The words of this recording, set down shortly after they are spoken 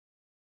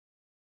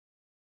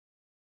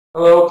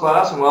Hello,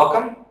 class, and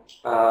welcome.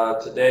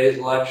 Today's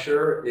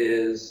lecture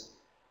is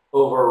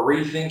over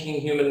rethinking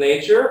human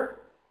nature.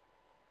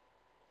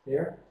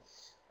 Here,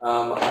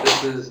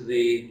 this is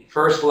the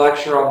first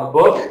lecture on the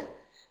book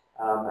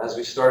as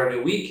we start a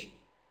new week.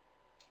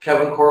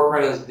 Kevin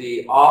Corcoran is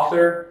the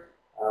author.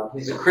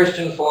 He's a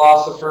Christian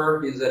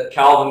philosopher. He's at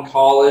Calvin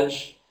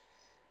College.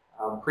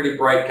 Pretty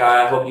bright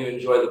guy. I hope you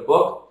enjoy the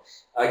book.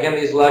 Again,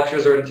 these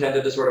lectures are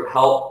intended to sort of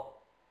help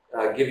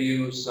give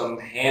you some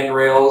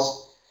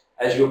handrails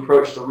as you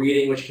approach the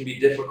reading, which can be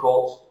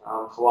difficult.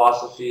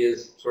 Philosophy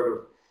is sort of,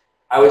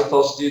 I always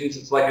tell students,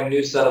 it's like a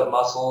new set of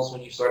muscles.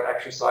 When you start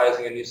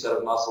exercising a new set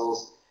of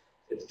muscles,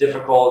 it's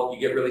difficult. You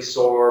get really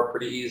sore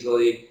pretty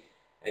easily,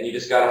 and you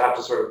just got to have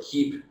to sort of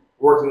keep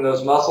working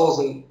those muscles,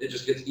 and it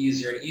just gets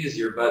easier and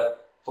easier.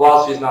 But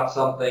philosophy is not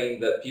something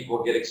that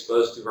people get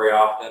exposed to very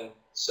often.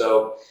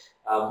 So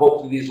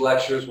hopefully these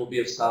lectures will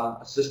be of some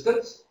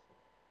assistance.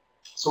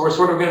 So we're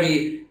sort of going to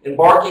be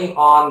embarking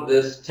on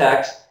this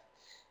text.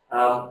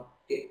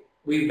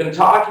 We've been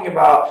talking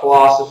about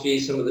philosophy,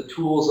 some of the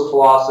tools of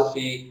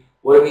philosophy,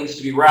 what it means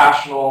to be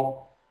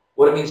rational,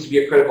 what it means to be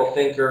a critical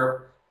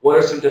thinker, what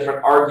are some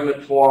different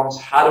argument forms,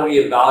 how do we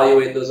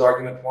evaluate those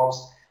argument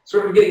forms,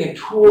 sort of getting a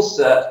tool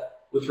set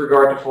with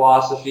regard to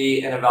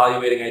philosophy and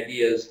evaluating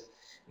ideas.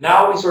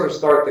 Now we sort of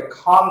start the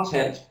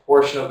content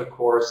portion of the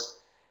course,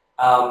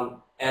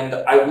 and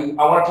I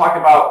want to talk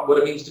about what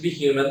it means to be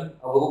human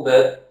a little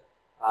bit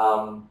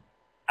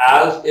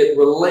as it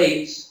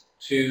relates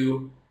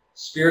to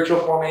spiritual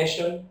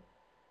formation,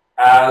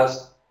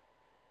 as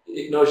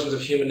notions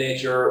of human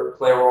nature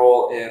play a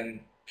role in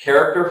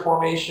character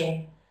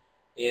formation,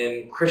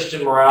 in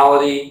Christian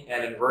morality,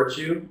 and in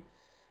virtue.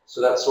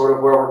 So that's sort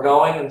of where we're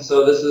going. And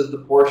so this is the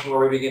portion where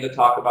we begin to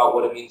talk about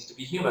what it means to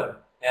be human.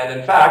 And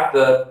in fact,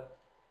 the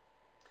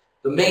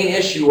main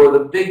issue or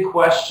the big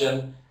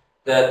question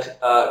that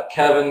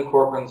Kevin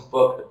Corcoran's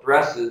book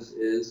addresses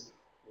is,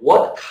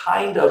 what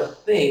kind of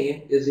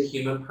thing is a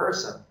human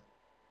person,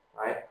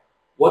 right?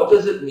 What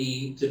does it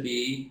mean to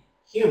be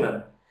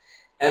human?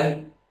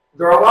 And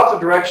there are lots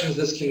of directions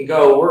this can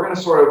go. We're going to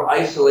sort of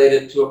isolate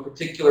it to a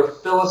particular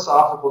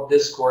philosophical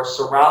discourse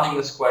surrounding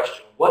this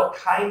question. What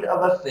kind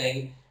of a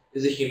thing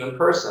is a human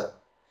person?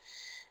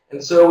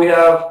 And so we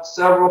have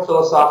several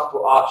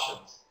philosophical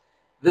options.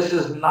 This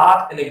is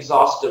not an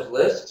exhaustive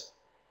list,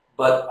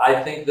 but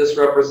I think this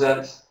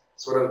represents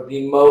sort of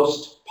the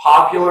most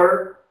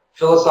popular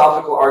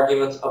philosophical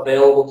arguments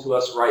available to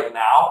us right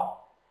now.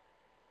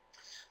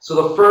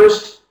 So the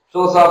first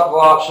philosophical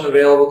option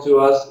available to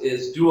us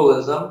is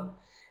dualism.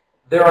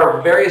 There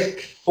are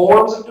various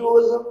forms of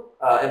dualism.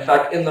 In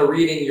fact, in the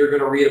reading, you're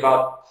going to read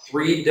about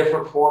 3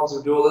 different forms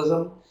of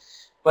dualism.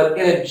 But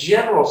in a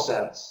general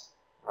sense,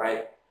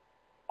 right,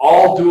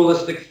 all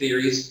dualistic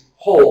theories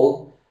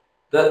hold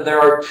that there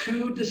are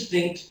 2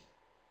 distinct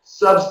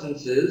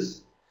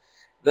substances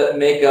that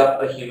make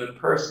up a human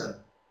person.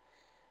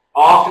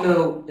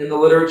 Often in the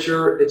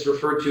literature, it's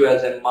referred to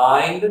as a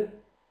mind.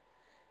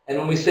 And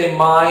when we say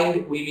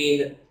mind, we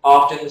mean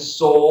often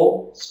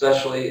soul,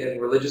 especially in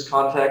religious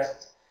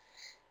contexts.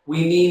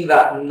 We mean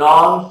that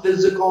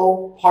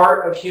non-physical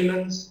part of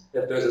humans.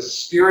 If there's a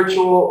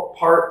spiritual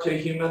part to a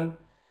human,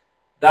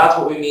 that's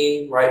what we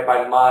mean, right,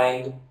 by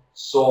mind,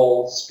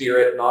 soul,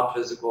 spirit,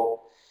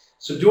 non-physical.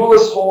 So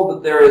dualists hold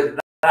that there is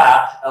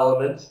that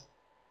element,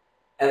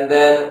 and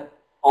then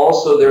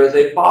also there is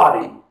a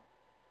body.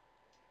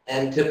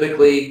 And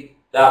typically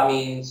that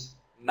means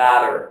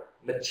matter,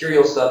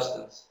 material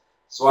substance.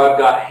 So I've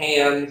got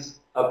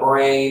hands, a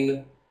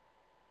brain,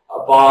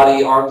 a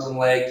body, arms and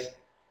legs,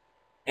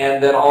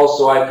 and then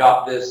also I've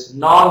got this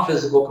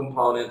non-physical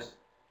component.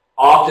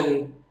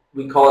 Often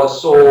we call it a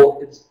soul.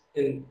 It's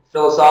in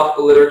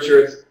philosophical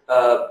literature, it's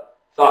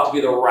thought to be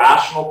the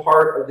rational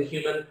part of the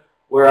human,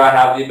 where I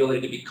have the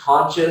ability to be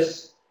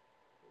conscious,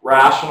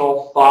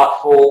 rational,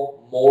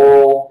 thoughtful,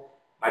 moral.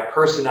 My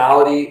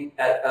personality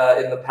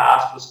in the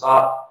past was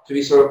thought to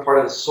be sort of part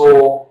of the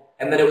soul.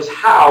 And then it was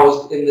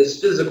housed in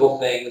this physical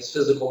thing, this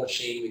physical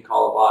machine we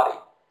call a body.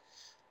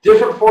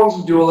 Different forms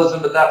of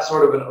dualism, but that's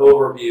sort of an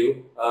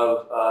overview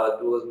of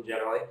dualism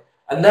generally.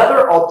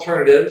 Another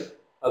alternative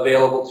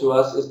available to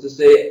us is to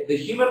say the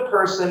human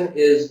person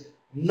is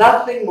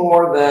nothing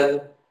more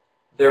than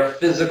their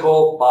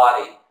physical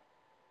body.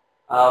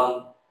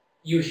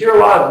 You hear a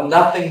lot of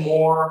nothing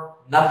more,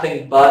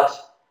 nothing but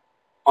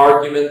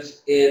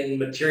arguments in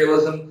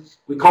materialism.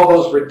 We call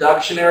those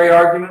reductionary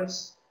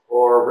arguments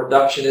or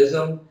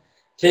reductionism.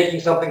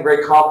 Taking something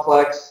very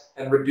complex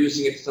and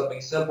reducing it to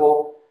something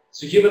simple.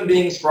 So human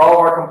beings, for all of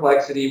our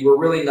complexity, we're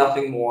really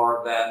nothing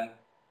more than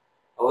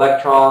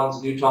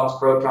electrons, neutrons,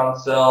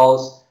 protons,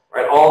 cells,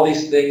 right? All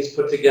these things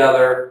put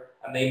together,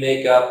 and they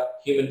make up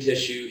human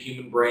tissue,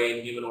 human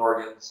brain, human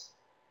organs.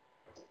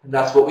 And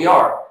that's what we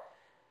are.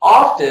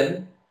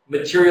 Often,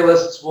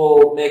 materialists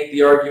will make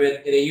the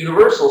argument in a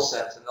universal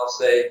sense, and they'll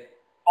say,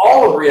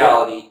 all of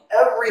reality,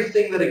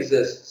 everything that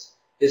exists,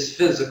 is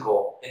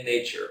physical in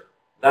nature.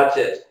 That's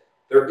it.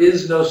 There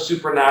is no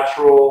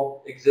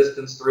supernatural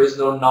existence. There is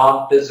no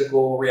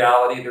non-physical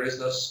reality. There is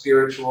no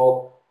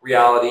spiritual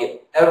reality.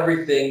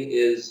 Everything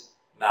is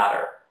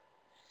matter.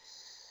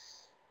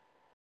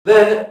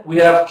 Then we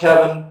have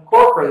Kevin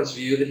Corcoran's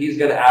view that he's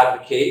going to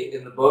advocate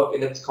in the book,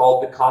 and it's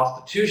called the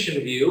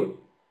Constitution view.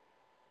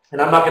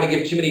 And I'm not going to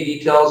give too many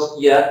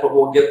details yet, but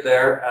we'll get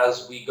there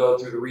as we go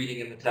through the reading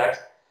in the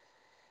text.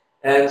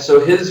 And so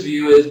his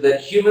view is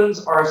that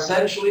humans are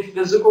essentially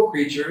physical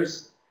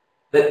creatures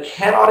that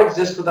cannot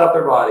exist without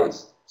their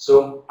bodies.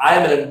 So I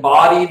am an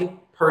embodied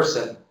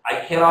person. I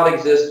cannot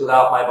exist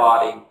without my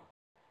body.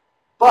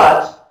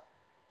 But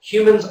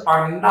humans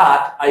are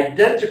not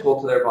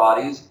identical to their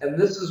bodies, and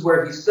this is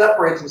where he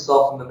separates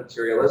himself from the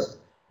materialist.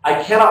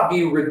 I cannot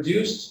be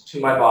reduced to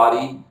my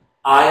body.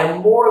 I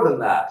am more than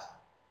that,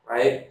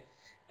 right?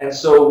 And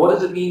so what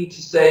does it mean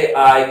to say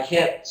I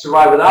can't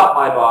survive without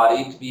my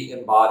body, to be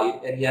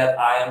embodied, and yet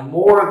I am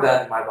more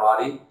than my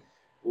body?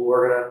 Well,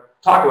 we're going to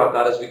talk about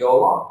that as we go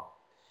along.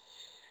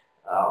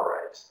 All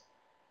right.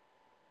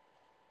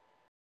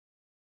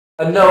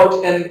 A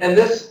note, and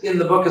this in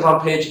the book is on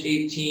page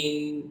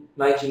 18,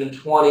 19, and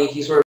 20.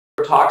 He sort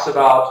of talks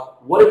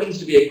about what it means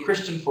to be a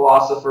Christian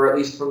philosopher, at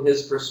least from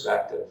his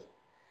perspective.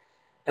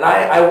 And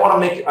I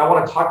want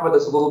to talk about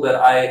this a little bit.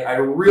 I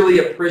really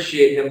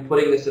appreciate him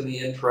putting this in the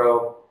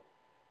intro.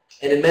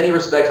 And in many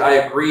respects, I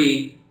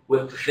agree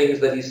with the things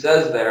that he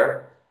says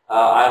there.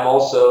 I'm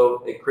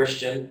also a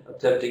Christian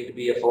attempting to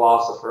be a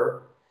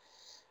philosopher.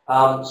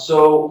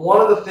 So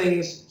one of the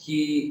things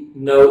he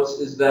notes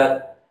is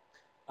that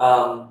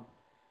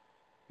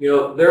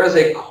there is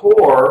a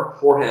core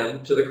for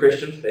him to the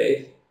Christian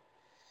faith,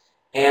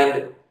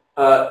 and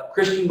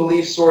Christian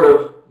beliefs sort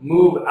of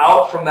move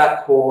out from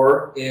that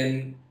core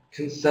in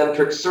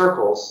concentric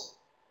circles.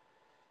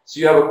 So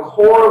you have a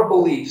core of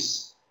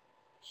beliefs.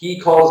 He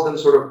calls them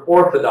sort of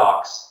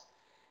orthodox.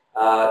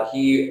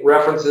 He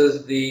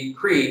references the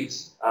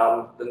creeds,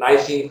 the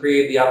Nicene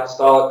Creed, the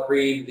Apostolic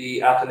Creed,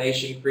 the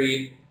Athanasian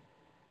Creed,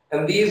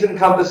 and these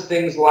encompass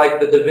things like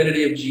the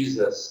divinity of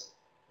Jesus,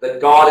 that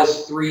God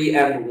is three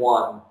and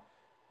one,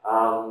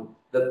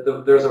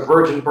 that there's a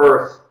virgin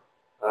birth,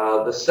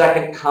 the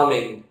second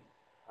coming,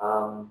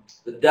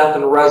 the death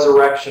and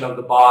resurrection of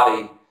the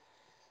body.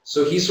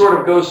 So he sort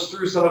of goes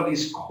through some of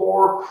these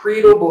core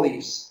creedal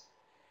beliefs,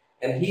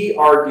 and he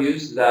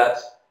argues that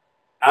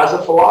as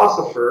a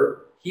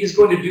philosopher, he's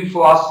going to do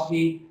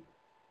philosophy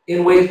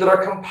in ways that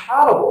are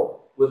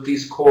compatible with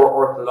these core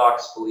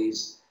orthodox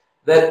beliefs,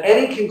 that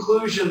any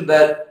conclusion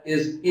that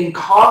is in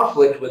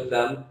conflict with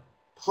them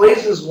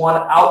places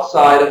one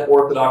outside of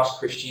Orthodox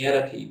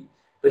Christianity.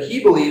 But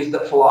he believes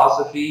that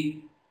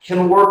philosophy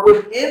can work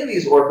within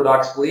these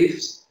Orthodox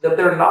beliefs, that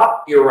they're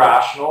not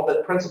irrational,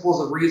 that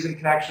principles of reason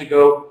can actually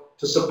go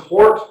to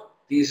support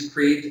these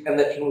creeds and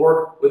that can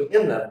work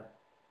within them.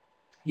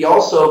 He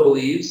also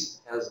believes,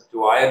 as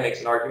do I, and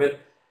makes an argument,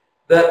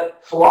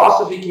 that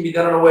philosophy can be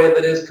done in a way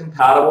that is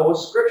compatible with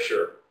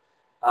Scripture.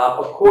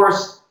 Of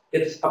course,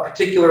 it's a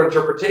particular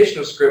interpretation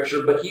of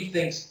Scripture, but he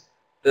thinks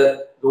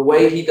that the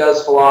way he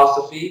does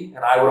philosophy,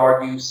 and I would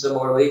argue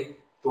similarly,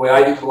 the way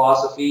I do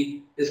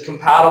philosophy, is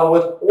compatible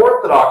with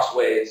orthodox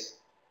ways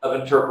of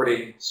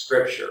interpreting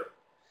Scripture.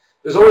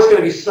 There's always going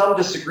to be some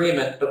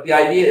disagreement, but the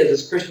idea is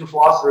as Christian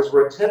philosophers,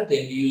 we're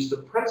attempting to use the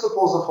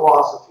principles of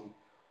philosophy,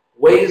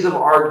 ways of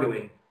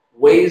arguing,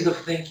 ways of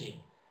thinking,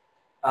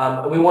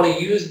 and we want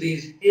to use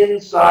these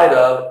inside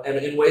of and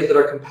in ways that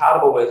are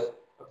compatible with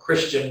a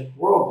Christian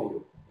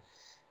worldview.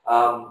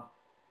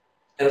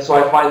 And so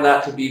I find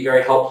that to be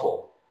very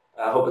helpful.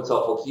 I hope it's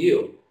helpful to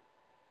you.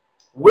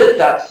 With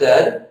that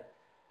said,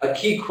 a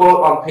key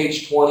quote on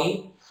page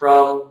 20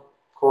 from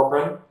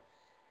Corcoran: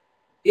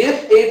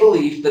 if a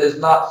belief that is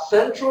not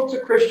central to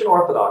Christian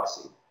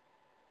orthodoxy,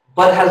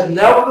 but has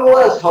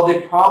nevertheless held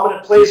a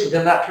prominent place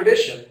within that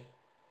tradition,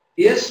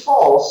 is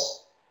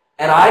false,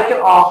 and I can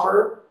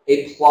offer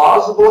a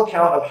plausible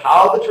account of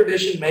how the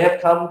tradition may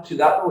have come to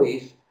that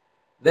belief,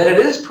 then it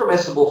is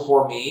permissible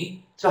for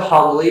me to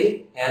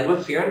humbly and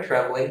with fear and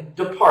trembling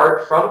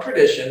depart from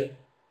tradition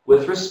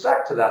with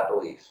respect to that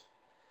belief.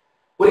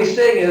 What he's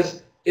saying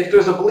is, if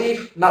there's a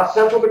belief not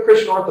central to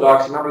Christian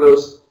orthodoxy, remember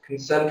those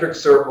concentric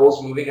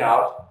circles moving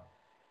out,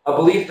 a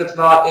belief that's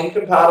not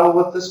incompatible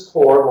with this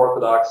core of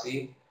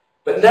orthodoxy,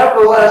 but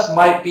nevertheless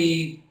might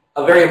be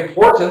a very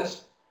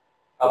important,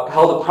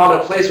 held a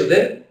prominent place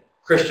within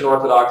Christian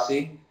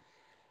orthodoxy,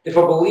 if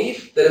a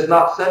belief that is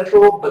not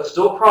central but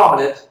still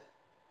prominent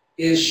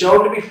is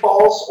shown to be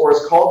false or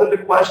is called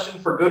into question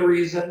for good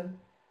reason,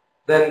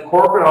 then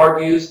Corcoran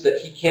argues that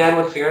he can,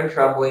 with fear and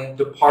trembling,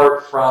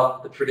 depart from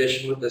the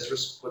tradition with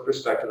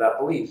respect to that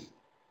belief.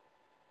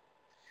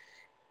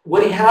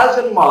 What he has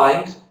in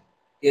mind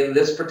in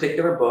this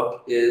particular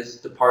book is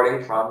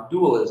departing from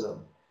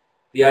dualism.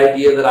 The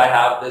idea that I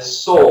have this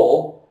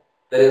soul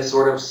that is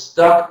sort of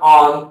stuck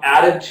on,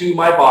 added to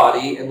my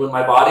body, and when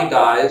my body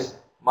dies,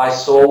 my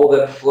soul will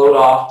then float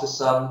off to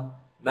some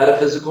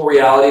metaphysical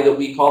reality that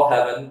we call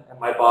heaven, and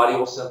my body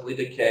will simply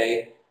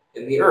decay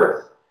in the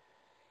earth.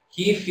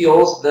 He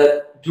feels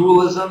that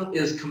dualism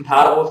is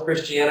compatible with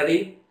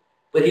Christianity,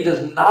 but he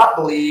does not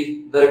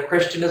believe that a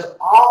Christian is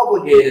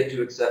obligated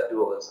to accept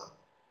dualism.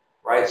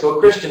 right? So a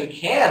Christian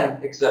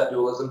can accept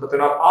dualism, but they're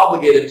not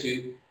obligated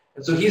to.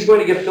 And so he's going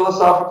to give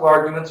philosophical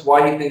arguments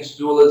why he thinks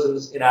dualism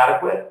is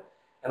inadequate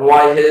and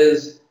why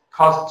his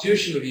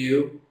constitution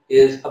view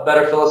is a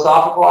better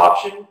philosophical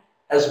option,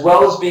 as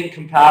well as being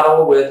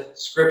compatible with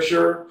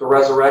Scripture, the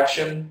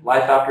resurrection,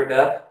 life after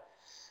death.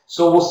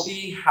 So we'll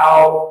see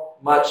how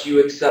much you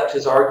accept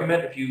his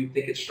argument, if you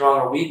think it's strong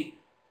or weak.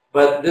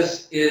 But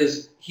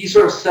he's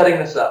sort of setting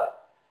this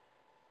up.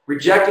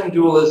 Rejecting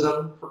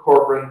dualism for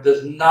Corcoran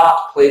does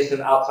not place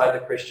him outside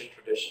the Christian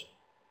tradition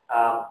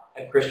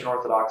and Christian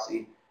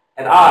orthodoxy.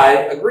 And I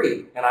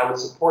agree, and I would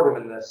support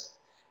him in this.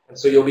 And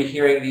so you'll be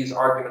hearing these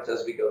arguments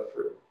as we go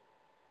through.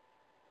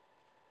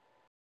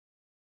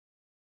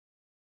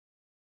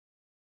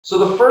 So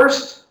the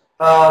first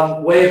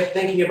way of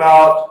thinking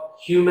about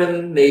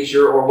human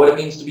nature, or what it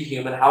means to be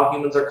human, how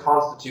humans are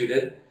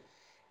constituted,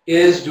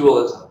 is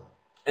dualism.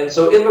 And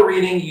so in the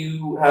reading,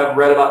 you have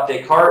read about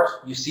Descartes.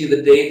 You see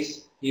the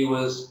dates. He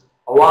was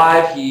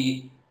alive.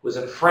 He was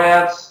in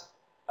France.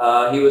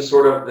 He was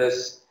sort of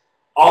this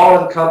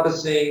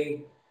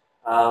all-encompassing,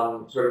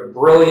 sort of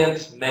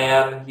brilliant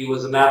man. He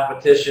was a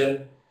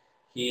mathematician.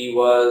 He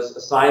was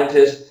a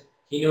scientist.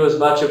 He knew as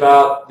much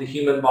about the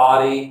human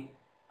body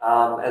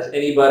as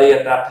anybody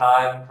at that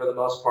time, for the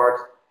most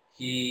part.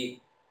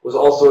 He was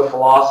also a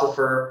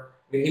philosopher.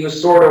 I mean, he was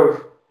sort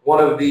of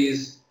one of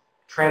these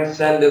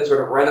transcendent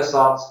sort of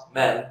Renaissance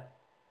men.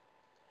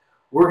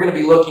 We're going to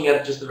be looking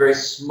at just a very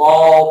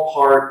small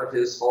part of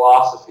his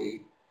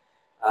philosophy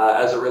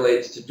as it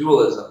relates to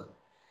dualism.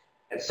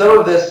 And some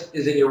of this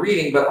is in your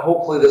reading, but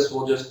hopefully this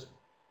will just,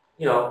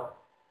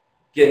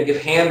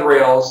 give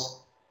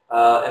handrails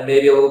and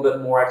maybe a little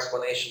bit more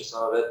explanation to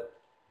some of it.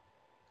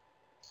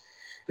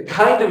 The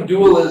kind of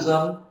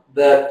dualism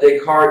that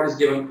Descartes is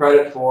given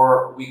credit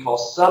for, we call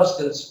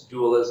substance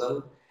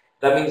dualism.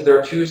 That means there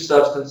are two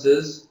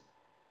substances: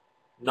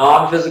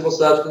 non-physical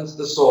substance,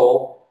 the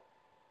soul;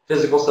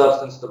 physical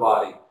substance, the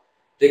body.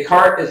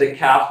 Descartes is a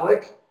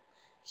Catholic.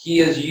 He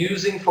is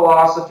using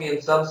philosophy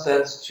in some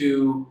sense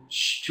to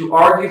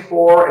argue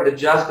for and to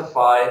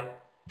justify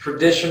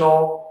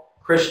traditional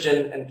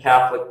Christian and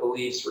Catholic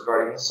beliefs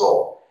regarding the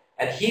soul.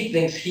 And he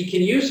thinks he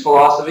can use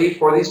philosophy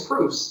for these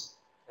proofs.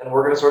 And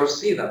we're going to sort of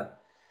see them.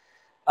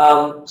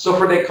 So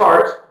for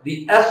Descartes,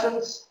 the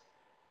essence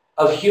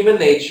of human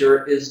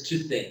nature is to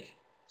think.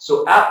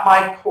 So at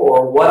my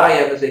core, what I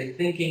am is a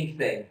thinking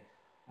thing.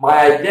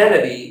 My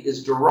identity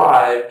is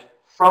derived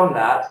from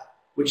that,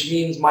 which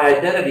means my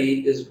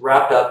identity is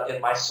wrapped up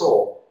in my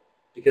soul,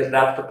 because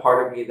that's the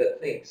part of me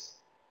that thinks.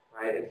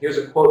 Right? And here's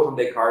a quote from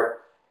Descartes: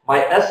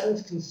 "My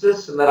essence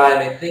consists in that I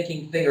am a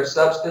thinking thing or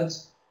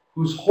substance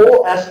whose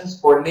whole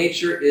essence or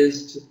nature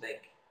is to think."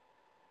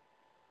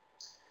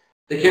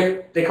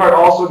 Descartes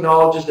also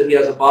acknowledges that he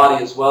has a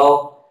body as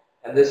well,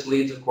 and this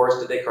leads, of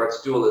course, to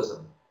Descartes'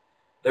 dualism.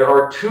 There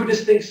are two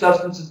distinct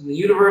substances in the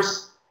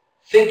universe: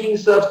 thinking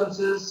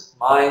substances,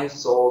 minds,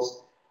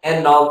 souls,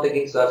 and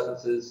non-thinking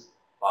substances,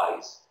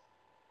 bodies.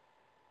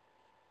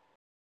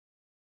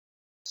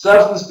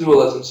 Substance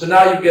dualism. So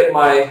now you get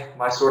my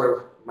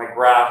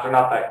graph. They're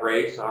not that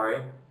great,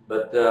 sorry,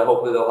 but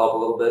hopefully they'll help a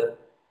little bit.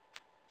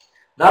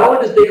 Not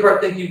only does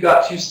Descartes think you've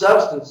got two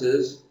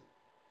substances,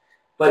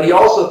 but he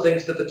also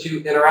thinks that the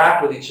two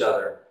interact with each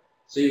other.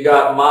 So you've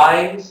got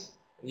minds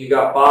and you've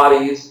got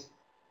bodies.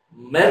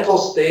 Mental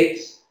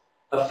states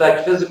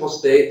affect physical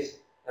states,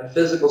 and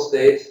physical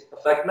states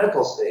affect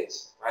mental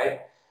states,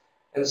 right?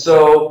 And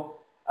so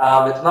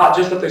it's not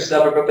just that they're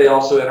separate, but they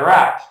also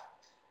interact.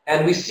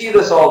 And we see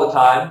this all the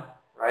time,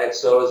 right?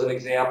 So as an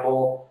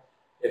example,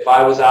 if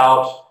I was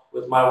out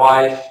with my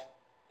wife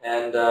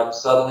and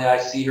suddenly I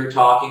see her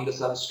talking to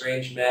some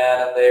strange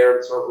man and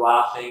they're sort of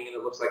laughing and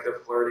it looks like they're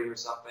flirting or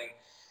something,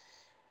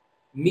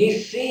 me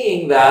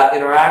seeing that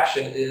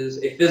interaction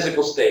is a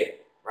physical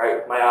state, right,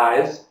 with my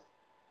eyes,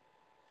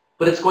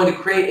 but it's going to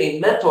create a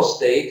mental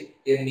state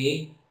in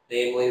me,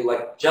 namely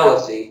like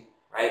jealousy,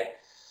 right?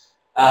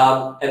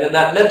 And then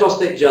that mental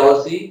state,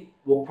 jealousy,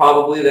 will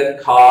probably then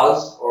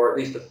cause, or at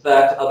least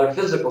affect, other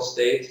physical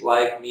states,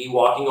 like me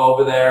walking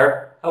over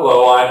there,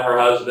 hello, I'm her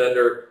husband,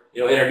 or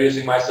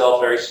introducing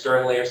myself very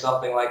sternly or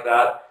something like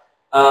that.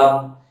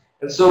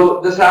 And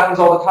so this happens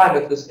all the time.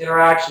 It's this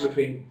interaction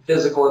between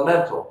physical and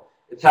mental.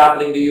 It's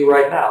happening to you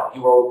right now.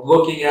 You are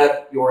looking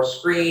at your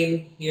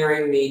screen,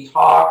 hearing me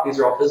talk. These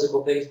are all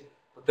physical things,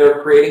 but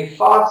they're creating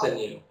thoughts in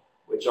you,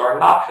 which are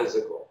not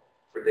physical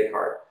for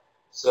Descartes.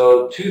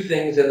 So two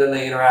things, and then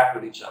they interact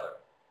with each other.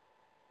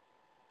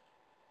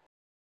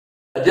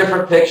 A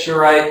different picture,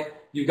 right?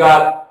 You've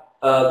got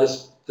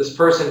this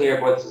person here.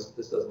 Boy,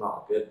 this does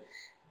not look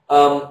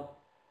good.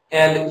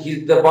 And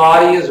the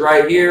body is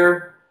right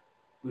here.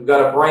 We've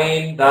got a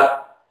brain that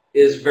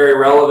is very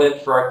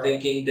relevant for our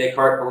thinking.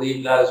 Descartes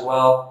believed that as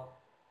well.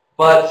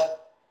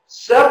 But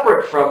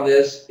separate from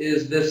this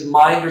is this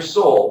mind or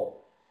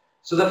soul.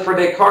 So that for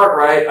Descartes,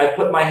 right, I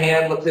put my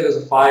hand, let's say there's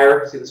a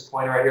fire. See this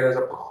pointer right here? There's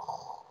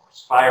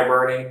a fire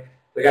burning.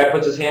 The guy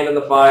puts his hand in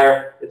the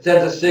fire. It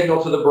sends a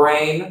signal to the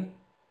brain.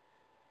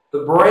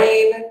 The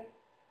brain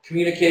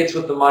communicates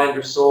with the mind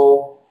or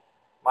soul.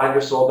 mind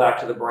or soul back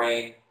to the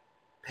brain,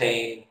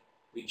 pain,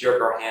 we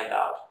jerk our hand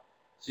out.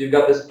 So you've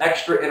got this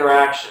extra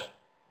interaction,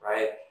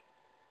 right?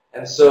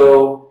 And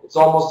so it's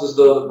almost as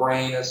though the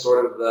brain is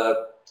sort of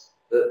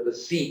the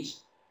seat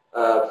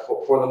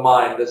for the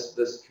mind,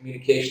 this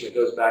communication that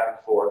goes back and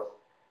forth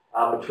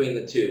between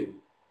the two.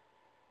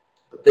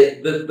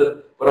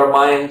 But our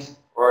minds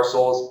or our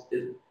souls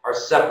are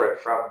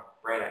separate from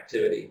brain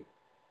activity.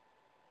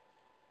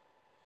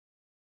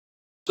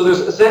 So there's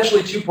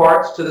essentially two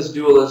parts to this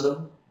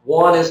dualism.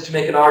 One is to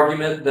make an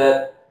argument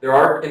that there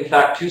are, in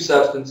fact, two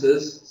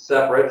substances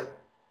separate,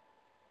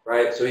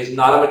 right? So he's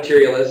not a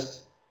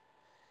materialist.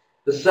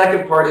 The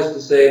second part is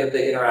to say that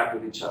they interact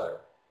with each other.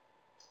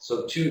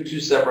 So two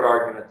separate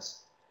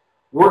arguments.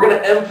 We're going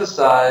to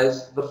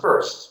emphasize the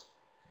first,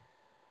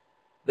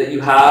 that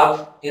you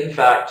have, in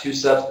fact, two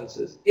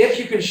substances. If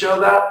you can show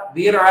that,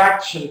 the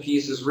interaction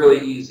piece is really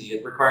easy.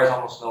 It requires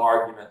almost no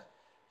argument.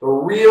 The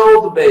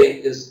real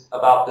debate is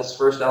about this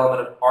first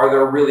element of, are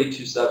there really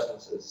two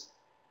substances?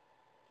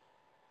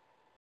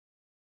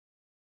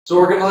 So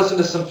we're going to listen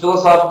to some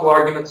philosophical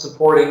arguments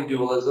supporting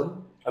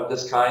dualism of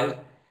this kind.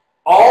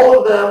 All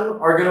of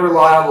them are going to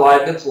rely on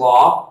Leibniz's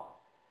law.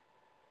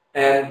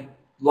 And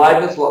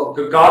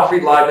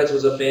Gottfried Leibniz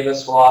was a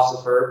famous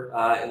philosopher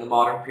in the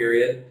modern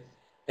period.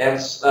 And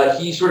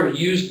he sort of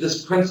used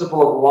this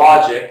principle of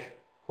logic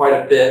quite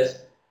a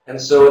bit.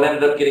 And so it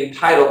ended up getting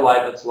titled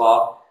Leibniz's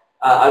law.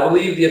 I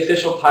believe the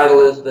official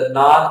title is the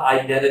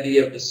non-identity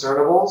of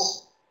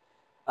discernibles.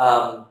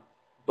 But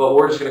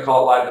we're just going to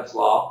call it Leibniz's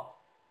law.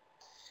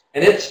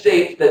 And it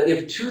states that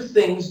if two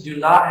things do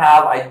not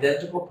have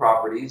identical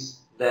properties,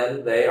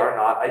 then they are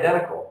not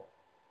identical.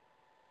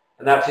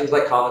 And that seems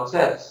like common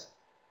sense.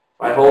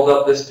 If I hold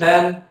up this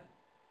pen,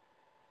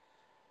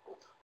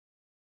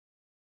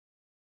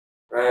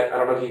 right, I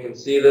don't know if you can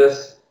see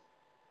this,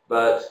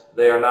 but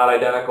they are not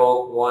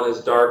identical. One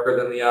is darker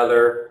than the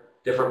other,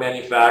 different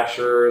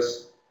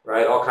manufacturers,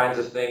 right, all kinds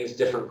of things,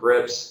 different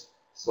grips,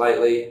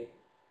 slightly.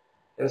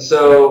 And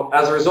so,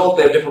 as a result,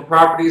 they have different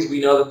properties. We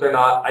know that they're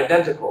not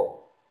identical.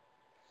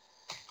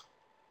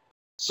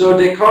 So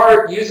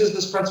Descartes uses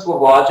this principle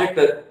of logic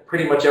that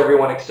pretty much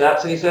everyone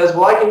accepts, and he says,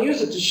 well, I can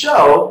use it to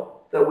show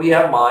that we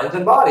have minds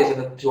and bodies, and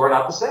that the two are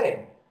not the same.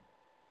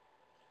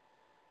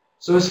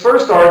 So his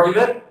first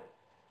argument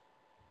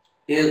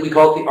is, we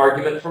call it the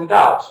argument from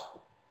doubt.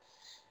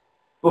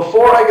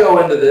 Before I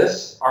go into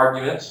this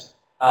argument,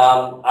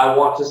 I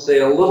want to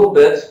say a little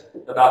bit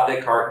about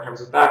Descartes in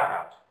terms of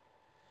background.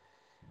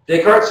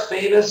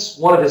 Descartes'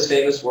 one of his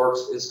famous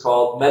works is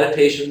called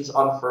Meditations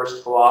on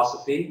First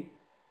Philosophy.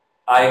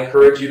 I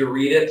encourage you to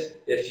read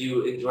it if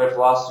you enjoy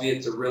philosophy.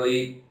 It's a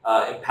really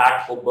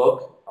impactful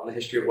book on the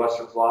history of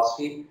Western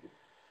philosophy.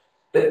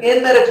 But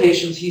in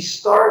Meditations, he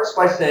starts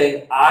by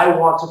saying, I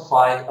want to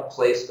find a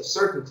place of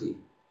certainty.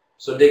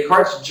 So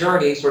Descartes'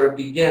 journey sort of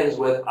begins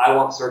with, I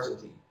want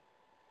certainty.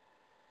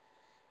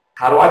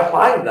 How do I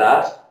find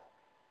that?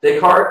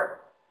 Descartes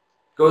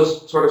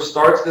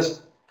starts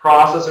this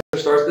process, or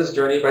starts this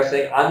journey by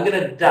saying, I'm going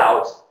to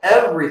doubt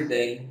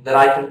everything that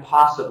I can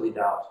possibly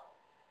doubt.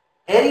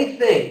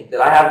 Anything that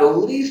I have the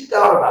least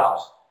doubt about,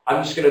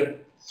 I'm just going to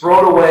throw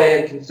it away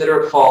and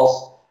consider it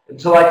false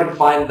until I can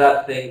find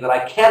that thing that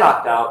I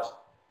cannot doubt,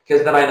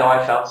 because then I know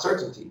I found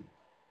certainty.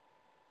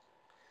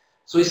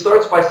 So he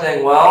starts by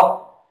saying,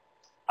 well,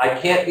 I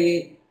can't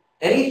be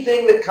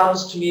anything that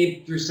comes to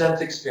me through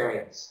sense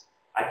experience,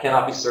 I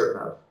cannot be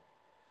certain of.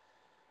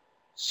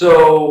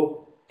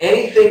 So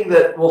anything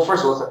that, well,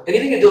 first of all,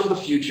 anything that deals with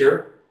the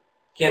future,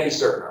 can't be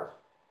certain of.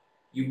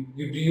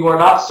 You are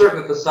not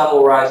certain that the sun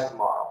will rise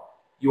tomorrow.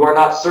 You are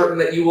not certain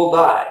that you will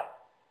die.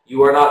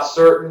 You are not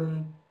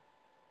certain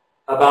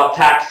about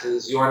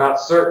taxes. You are not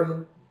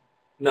certain.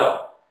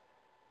 No.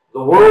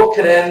 The world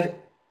could end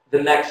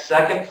the next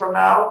second from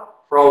now.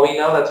 For all we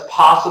know, that's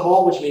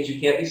possible, which means you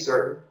can't be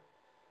certain.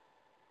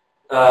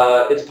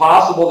 It's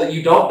possible that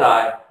you don't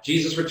die.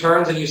 Jesus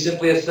returns and you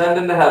simply ascend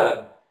into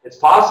heaven. It's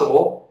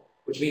possible,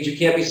 which means you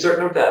can't be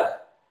certain of death.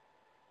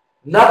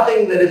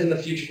 Nothing that is in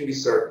the future can be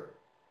certain.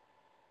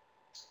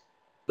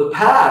 The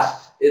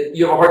past,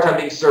 you have a hard time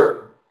being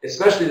certain,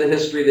 especially the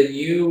history that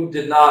you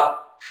did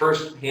not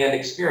firsthand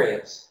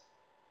experience.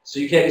 So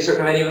you can't be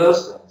certain of any of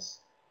those things.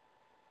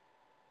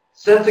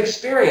 Sense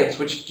experience,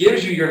 which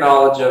gives you your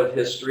knowledge of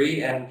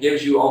history and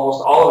gives you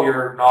almost all of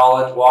your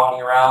knowledge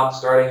walking around,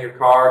 starting your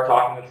car,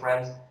 talking with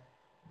friends,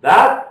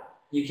 that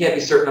you can't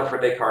be certain of for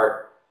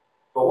Descartes.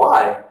 But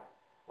why?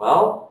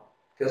 Well,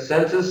 because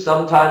senses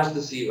sometimes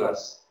deceive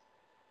us.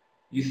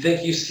 You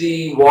think you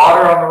see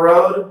water on the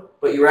road,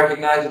 but you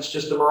recognize it's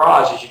just a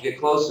mirage as you get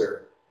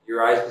closer.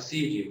 Your eyes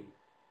deceived you.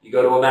 You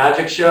go to a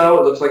magic show,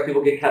 it looks like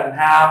people get cut in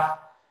half,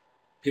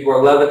 people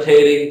are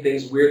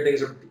levitating, weird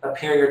things are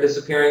appearing or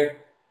disappearing.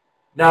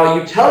 Now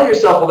you tell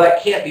yourself, well,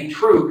 that can't be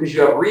true because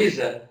you have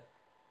reason,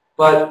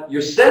 but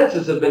your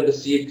senses have been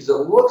deceived because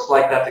it looks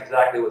like that's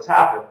exactly what's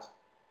happened.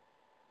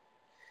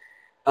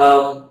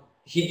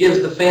 He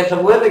gives the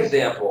phantom limb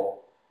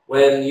example.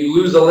 When you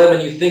lose a limb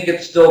and you think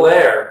it's still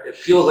there, it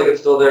feels like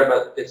it's still there,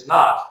 but it's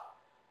not.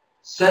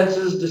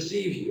 Senses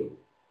deceive you.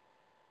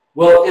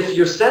 Well, if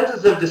your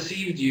senses have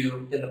deceived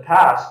you in the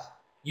past,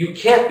 you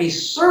can't be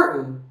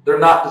certain they're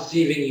not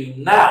deceiving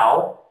you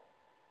now,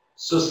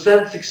 so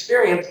sense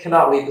experience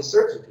cannot lead to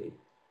certainty.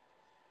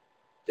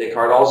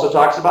 Descartes also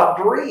talks about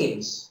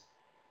dreams.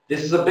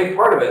 This is a big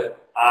part of it.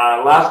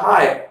 Last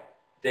night,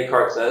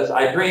 Descartes says,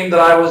 I dreamed that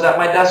I was at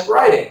my desk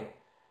writing,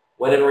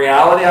 when in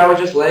reality I was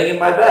just laying in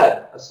my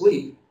bed,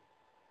 asleep.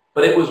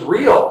 But it was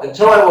real.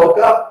 Until I woke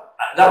up,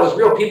 that was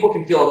real. People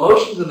can feel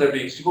emotions in their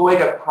dreams. People wake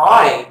up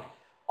crying.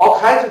 All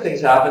kinds of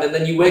things happen, and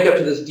then you wake up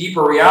to this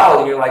deeper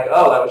reality, and you're like,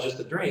 oh, that was just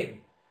a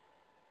dream.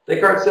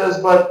 Descartes says,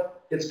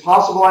 but it's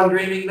possible I'm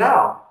dreaming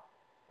now.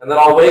 And then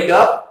I'll wake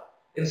up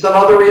in some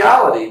other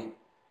reality.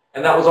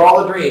 And that was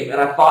all a dream.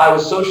 And I thought I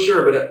was so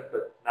sure,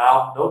 but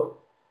now,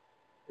 nope.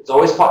 It's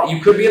always possible.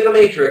 You could be in the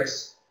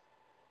Matrix.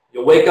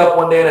 You'll wake up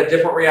one day in a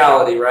different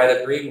reality, right?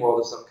 A dream world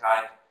of some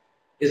kind.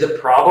 Is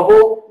it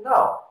probable?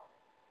 No.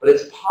 But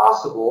it's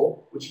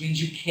possible, which means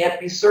you can't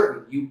be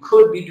certain. You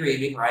could be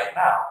dreaming right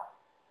now.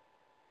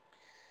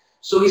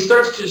 So he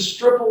starts to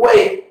strip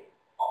away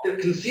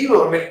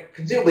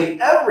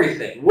conceivably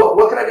everything.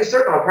 What can I be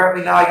certain of?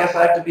 Apparently now I guess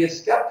I have to be a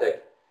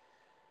skeptic.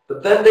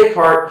 But then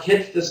Descartes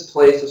hits this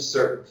place of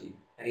certainty.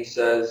 And he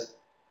says,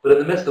 but in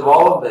the midst of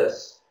all of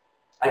this,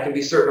 I can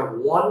be certain of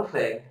one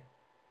thing,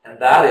 and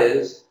that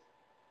is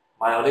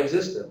my own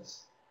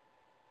existence.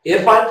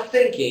 If I'm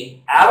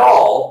thinking at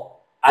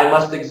all, I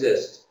must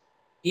exist.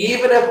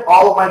 Even if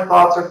all of my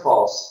thoughts are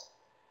false.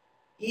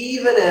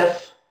 Even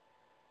if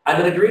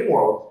I'm in a dream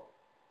world.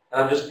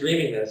 And I'm just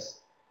dreaming this.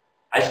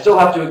 I still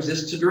have to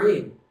exist to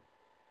dream.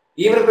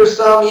 Even if there's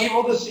some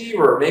evil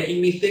deceiver making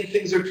me think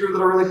things are true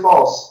that are really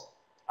false,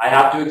 I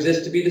have to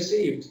exist to be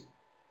deceived.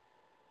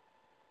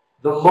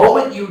 The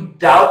moment you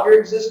doubt your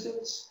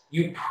existence,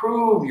 you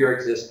prove your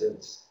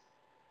existence.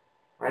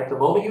 Right? The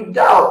moment you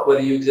doubt whether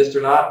you exist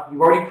or not,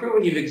 you've already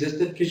proven you've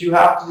existed because you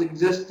have to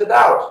exist to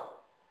doubt.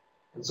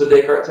 And so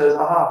Descartes says,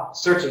 aha,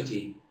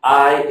 certainty,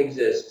 I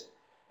exist.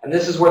 And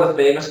this is where the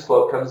famous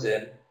quote comes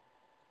in,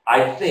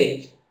 I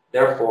think,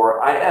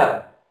 therefore I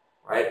am,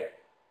 right?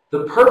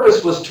 The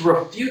purpose was to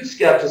refute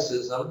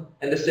skepticism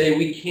and to say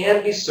we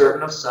can be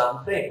certain of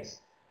some things.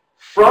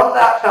 From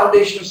that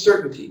foundation of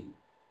certainty,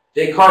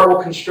 Descartes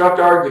will construct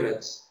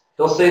arguments.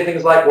 He'll say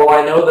things like, well,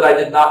 I know that I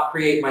did not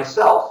create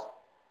myself.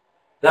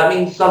 That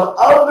means some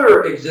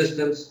other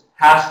existence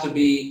has to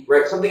be,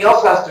 right? Something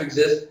else has to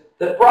exist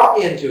that brought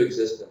me into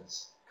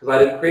existence because I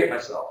didn't create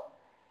myself.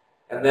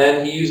 And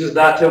then he uses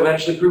that to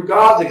eventually prove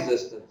God's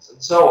existence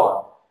and so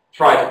on.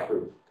 Try to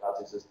prove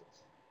God's existence.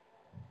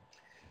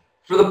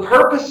 For the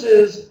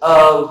purposes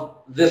of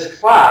this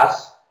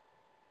class,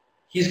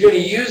 he's going to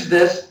use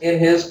this in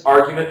his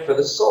argument for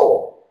the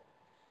soul.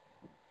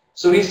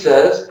 So he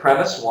says,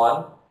 premise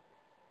 1,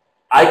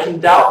 I can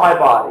doubt my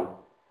body.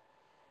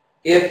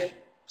 If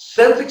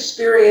sense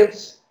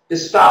experience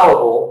is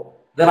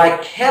fallible, then I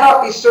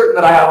cannot be certain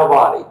that I have a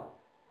body.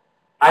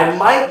 I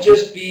might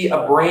just be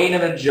a brain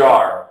in a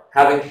jar,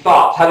 having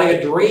thoughts, having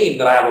a dream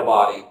that I have a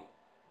body.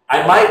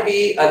 I might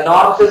be a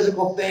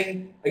non-physical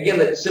thing, again,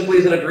 that simply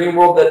is in a dream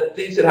world that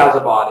thinks it has a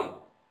body.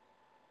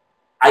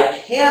 I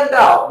can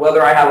doubt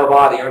whether I have a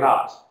body or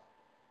not.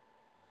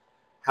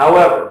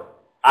 However,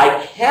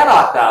 I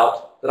cannot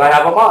doubt that I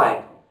have a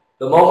mind.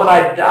 The moment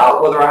I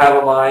doubt whether I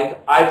have a mind,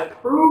 I've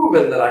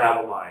proven that I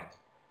have a mind.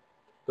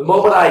 The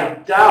moment I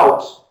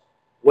doubt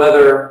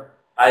whether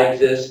I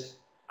exist,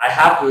 I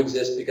have to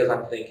exist because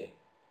I'm thinking.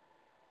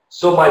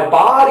 So my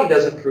body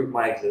doesn't prove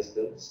my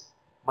existence,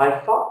 my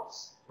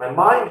thoughts. My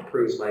mind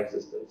proves my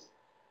existence.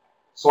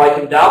 So I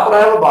can doubt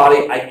that I have a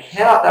body. I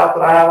cannot doubt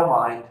that I have a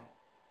mind.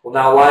 Well,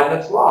 now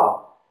Leibniz's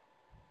law.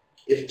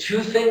 If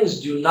two things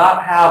do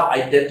not have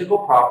identical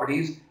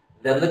properties,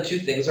 then the two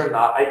things are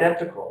not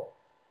identical.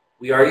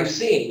 We already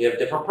seen we have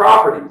different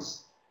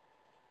properties.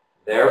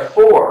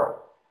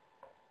 Therefore,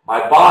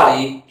 my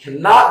body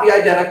cannot be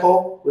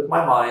identical with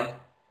my mind.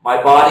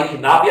 My body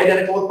cannot be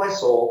identical with my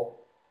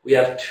soul. We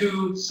have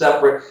two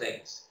separate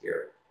things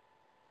here.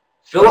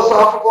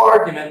 Philosophical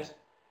argument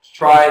to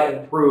try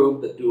and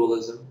prove that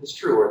dualism is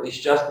true, or at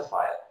least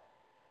justify it.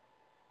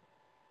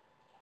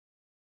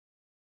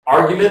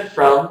 Argument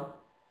from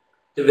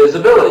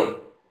divisibility.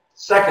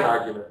 Second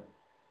argument.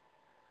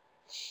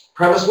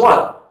 Premise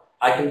 1.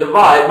 I can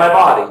divide my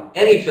body.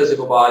 Any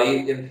physical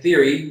body, in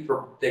theory,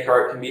 for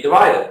Descartes, can be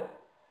divided.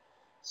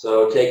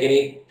 So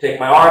take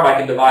my arm, I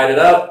can divide it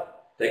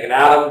up. Take an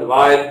atom,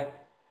 divide.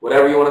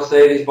 Whatever you want to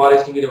say, these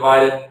bodies can be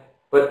divided.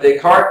 But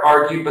Descartes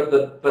argued, but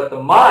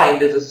the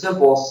mind is a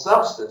simple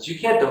substance. You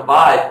can't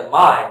divide the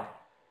mind.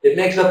 It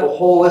makes up a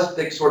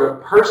holistic sort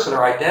of person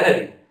or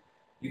identity.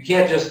 You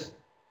can't just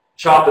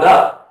chop it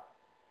up.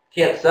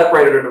 You can't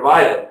separate it or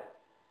divide it.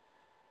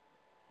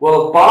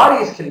 Well, if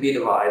bodies can be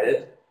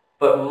divided,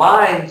 but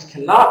minds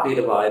cannot be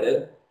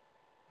divided,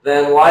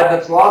 then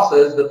Leibniz's law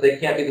says that they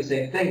can't be the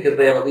same thing because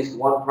they have at least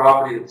one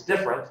property that's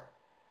different.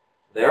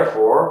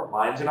 Therefore,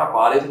 minds are not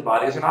bodies and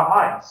bodies are not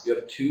minds. You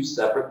have two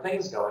separate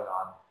things going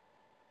on.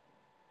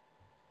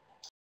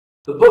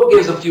 The book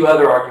gives a few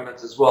other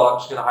arguments as well. I'm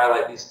just going to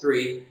highlight these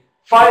three.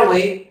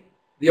 Finally,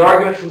 the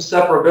argument from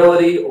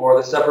separability,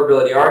 or the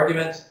separability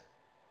argument.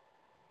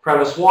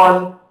 Premise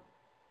 1,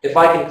 if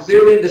I can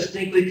clearly and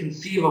distinctly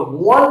conceive of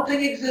one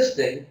thing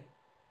existing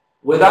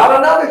without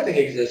another thing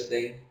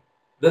existing,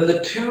 then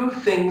the two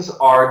things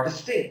are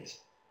distinct.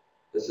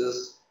 This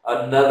is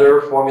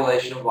another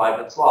formulation of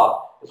Leibniz's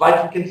law. If I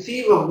can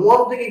conceive of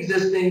one thing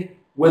existing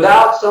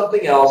without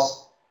something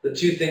else, the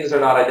two things are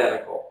not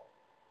identical.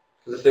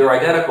 Because if they were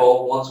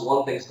identical, once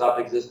one thing stopped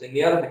existing,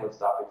 the other thing would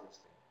stop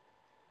existing.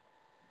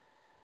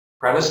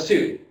 Premise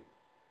 2,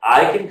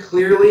 I can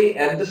clearly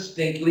and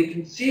distinctly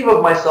conceive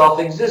of myself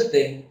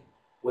existing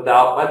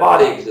without my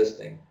body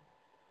existing.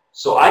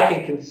 So I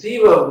can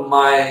conceive of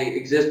my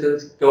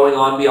existence going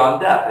on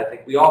beyond death. I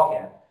think we all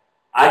can.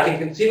 I can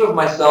conceive of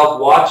myself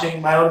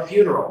watching my own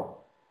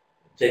funeral,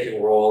 taking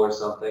a role or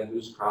something,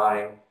 who's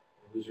crying,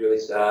 who's really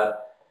sad.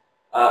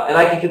 And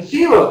I can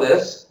conceive of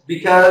this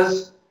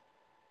because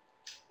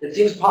it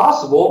seems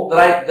possible that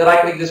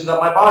I can exist without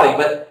my body.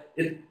 But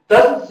it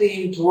doesn't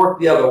seem to work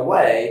the other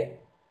way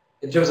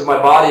in terms of my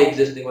body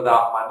existing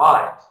without my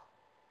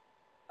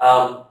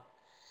mind.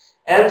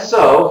 And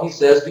so, he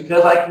says,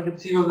 because I can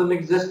conceive of them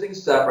existing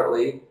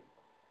separately,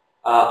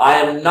 I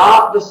am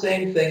not the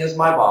same thing as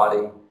my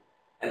body,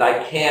 and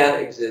I can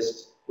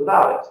exist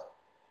without it.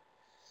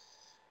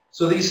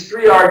 So these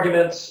three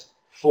arguments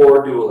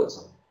for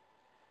dualism.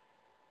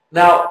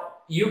 Now,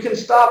 you can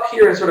stop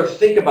here and sort of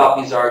think about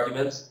these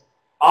arguments.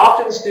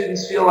 Often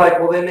students feel like,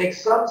 well, they make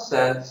some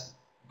sense,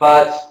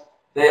 but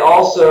they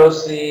also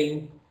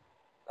seem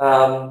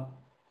a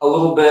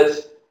little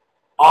bit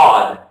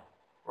odd,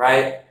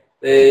 right?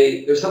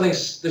 There's something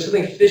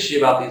fishy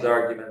about these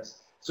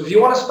arguments. So if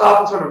you want to stop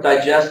and sort of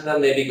digest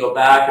them, maybe go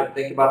back and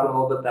think about them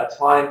a little bit, that's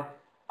fine.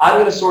 I'm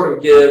going to sort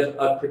of give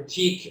a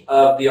critique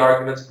of the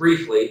arguments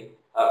briefly.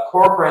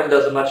 Corcoran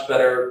does a much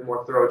better,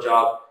 more thorough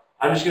job.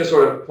 I'm just going to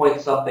sort of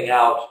point something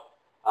out,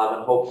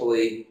 and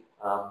hopefully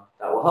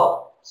that will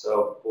help.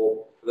 So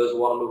for those who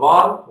want to move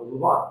on, we'll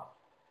move on.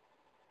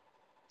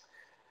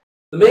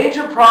 The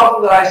major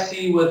problem that I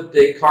see with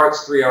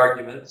Descartes' three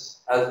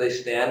arguments as they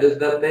stand is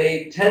that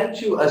they tend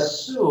to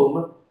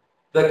assume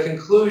the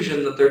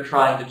conclusion that they're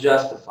trying to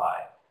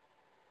justify.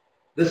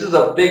 This is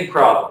a big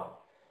problem.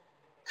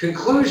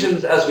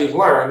 Conclusions, as we've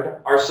learned,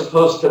 are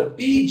supposed to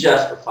be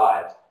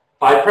justified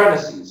by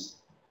premises.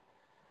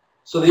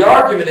 So the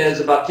argument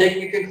is about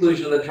taking a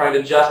conclusion and then trying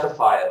to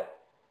justify it.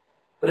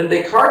 But in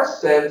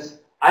Descartes' sense,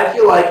 I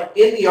feel like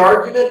in the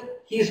argument,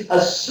 he's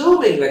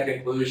assuming the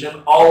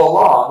conclusion all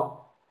along,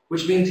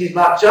 which means he's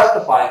not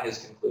justifying his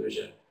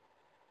conclusion.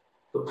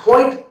 The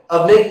point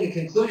of making a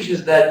conclusion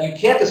is that you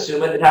can't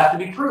assume it, it has to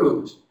be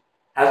proved,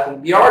 has to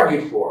be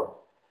argued for.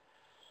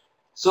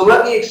 So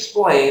let me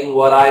explain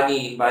what I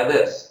mean by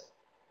this.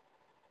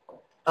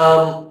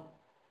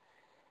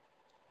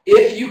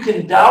 If you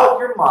can doubt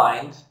your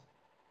mind,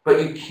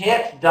 but you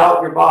can't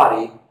doubt your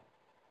body,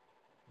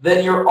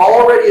 then you're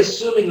already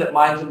assuming that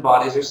minds and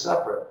bodies are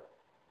separate.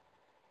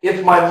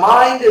 If my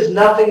mind is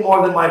nothing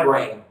more than my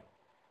brain,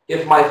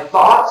 if my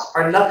thoughts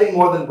are nothing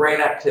more than brain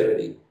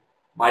activity,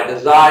 my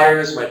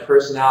desires, my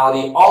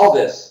personality, all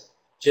this,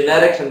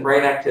 genetics and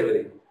brain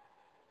activity,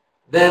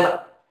 then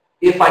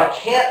if I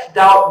can't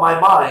doubt my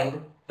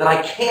mind, then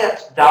I can't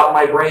doubt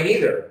my brain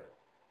either.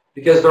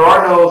 Because there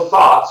are no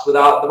thoughts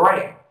without the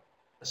brain,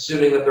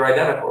 assuming that they're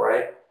identical,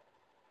 right?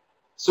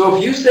 So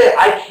if you say,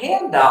 I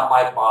can doubt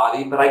my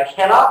body, but I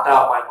cannot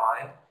doubt my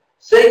mind,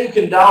 saying you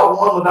can doubt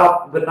one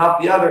but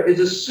not the other is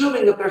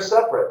assuming that they're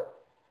separate.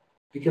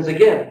 Because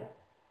again,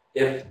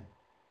 if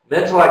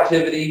mental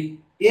activity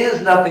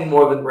is nothing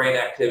more than brain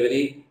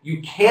activity,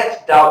 you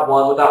can't doubt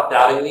one without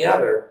doubting the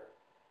other.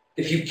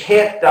 If you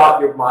can't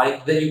doubt your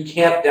mind, then you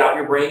can't doubt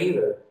your brain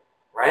either,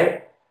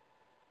 right?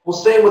 Well,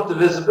 same with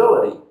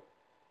divisibility.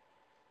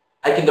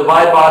 I can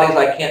divide bodies,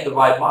 I can't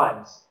divide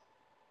minds.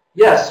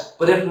 Yes,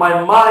 but if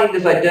my mind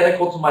is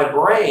identical to my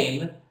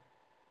brain,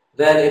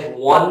 then if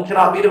one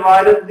cannot be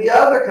divided, the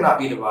other cannot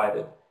be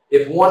divided.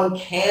 If one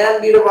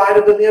can be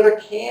divided, then the other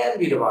can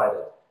be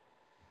divided.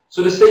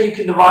 So to say you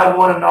can divide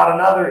one and not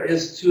another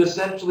is to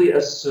essentially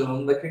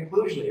assume the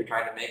conclusion that you're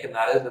trying to make, and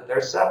that is that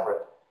they're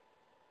separate.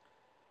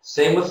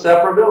 Same with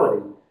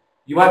separability.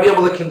 You might be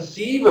able to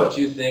conceive of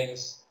two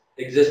things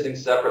existing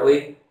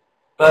separately,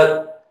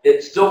 but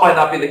it still might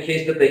not be the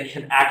case that they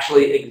can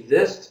actually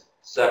exist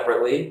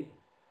separately.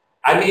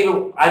 I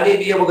may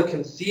be able to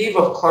conceive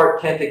of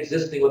Clark Kent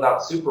existing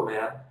without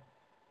Superman,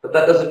 but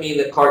that doesn't mean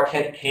that Clark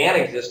Kent can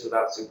exist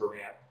without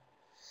Superman.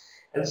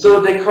 And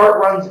so Descartes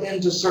runs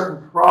into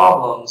certain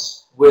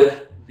problems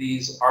with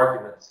these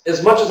arguments,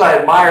 as much as I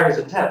admire his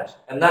attempt.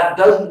 And that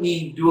doesn't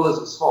mean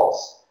dualism is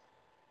false.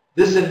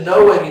 This in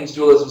no way means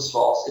dualism is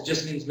false. It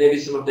just means maybe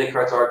some of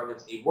Descartes'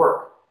 arguments need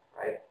work,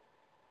 right?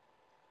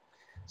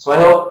 So I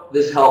hope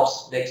this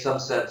helps make some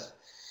sense.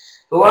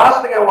 The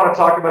last thing I want to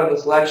talk about in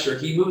this lecture,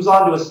 he moves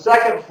on to a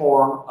second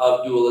form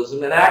of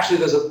dualism. And actually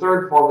there's a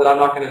third form that I'm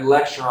not going to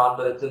lecture on,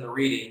 but it's in the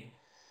reading.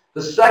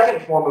 The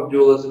second form of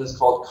dualism is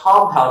called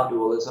compound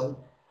dualism.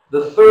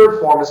 The third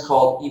form is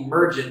called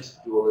emergent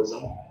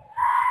dualism.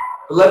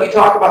 But let me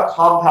talk about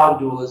compound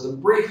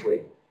dualism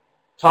briefly.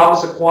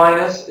 Thomas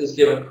Aquinas is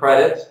given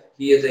credit.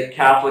 He is a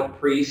Catholic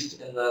priest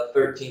in the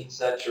 13th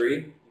century.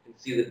 You can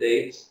see the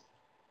dates.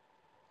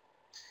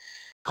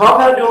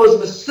 Compound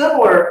dualism is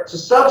similar to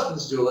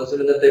substance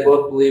dualism in that they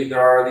both believe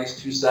there are these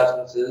two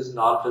substances,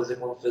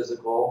 non-physical and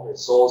physical,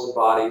 souls and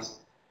bodies.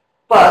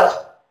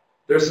 But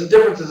there's some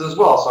differences as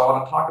well, so I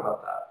want to talk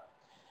about that.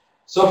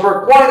 So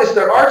for Aquinas,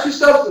 there are two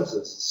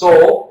substances.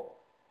 Soul,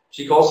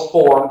 she calls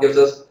form, gives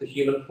us the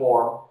human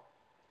form,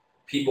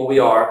 people we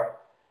are,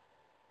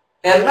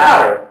 and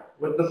matter,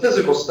 with the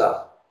physical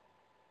stuff.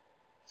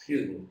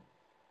 Excuse me.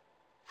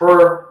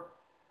 For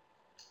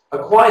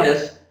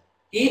Aquinas,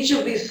 each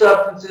of these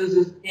substances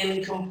is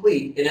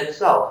incomplete in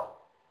itself.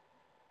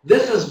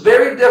 This is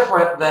very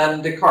different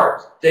than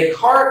Descartes.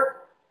 Descartes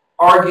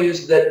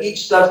argues that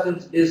each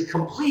substance is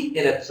complete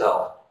in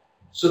itself,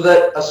 so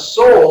that a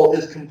soul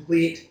is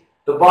complete,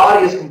 the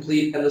body is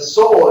complete, and the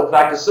soul, in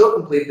fact, is so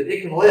complete that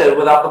it can live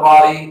without the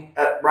body,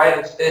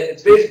 right?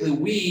 It's basically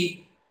we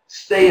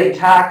stay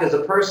intact as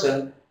a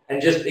person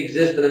and just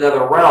exist in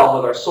another realm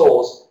with our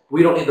souls.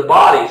 We don't need the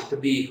bodies to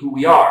be who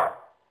we are.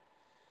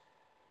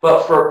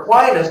 But for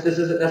Aquinas, this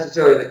isn't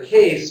necessarily the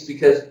case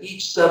because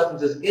each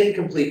substance is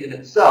incomplete in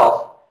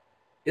itself.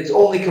 It's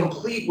only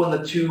complete when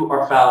the two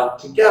are found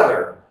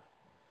together.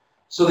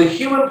 So the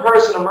human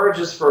person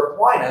emerges for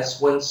Aquinas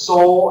when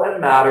soul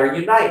and matter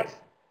unite.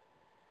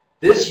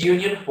 This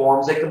union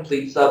forms a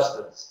complete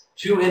substance.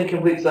 Two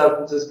incomplete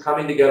substances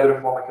coming together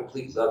to form a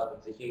complete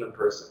substance, a human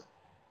person.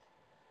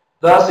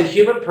 Thus, a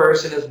human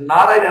person is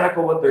not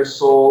identical with their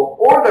soul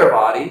or their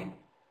body.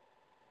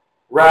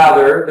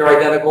 Rather, they're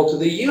identical to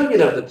the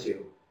union of the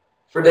two.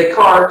 For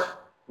Descartes,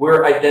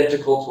 we're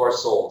identical to our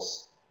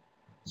souls.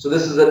 So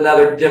this is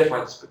another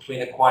difference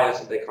between Aquinas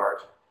and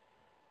Descartes.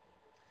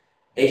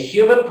 A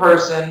human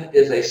person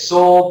is a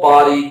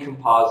soul-body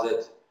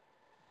composite,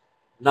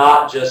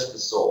 not just the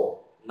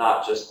soul,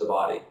 not just the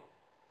body.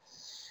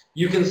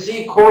 You can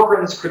see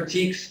Corcoran's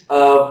critiques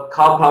of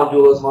compound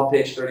dualism on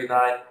page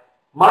 39.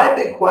 My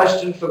big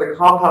question for the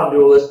compound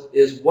dualist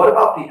is, what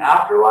about the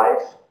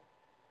afterlife?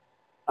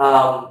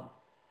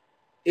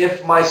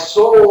 If my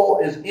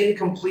soul is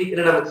incomplete in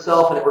and of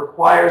itself and it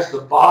requires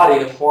the body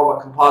to form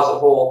a composite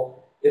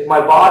whole, if my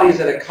body is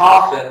in a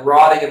coffin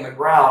rotting in the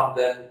ground,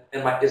 then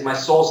is my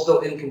soul still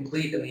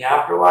incomplete in the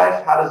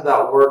afterlife? How does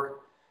that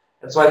work?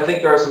 And so I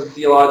think there are some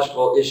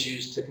theological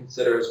issues to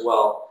consider as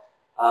well.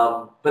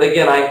 But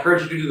again, I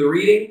encourage you to do the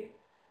reading.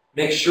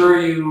 Make sure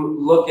you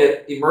look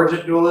at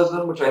emergent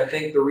dualism, which I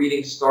think the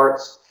reading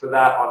starts for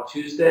that on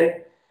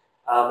Tuesday.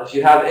 If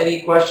you have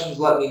any questions,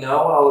 let me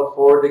know, and I'll look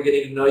forward to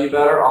getting to know you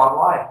better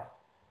online.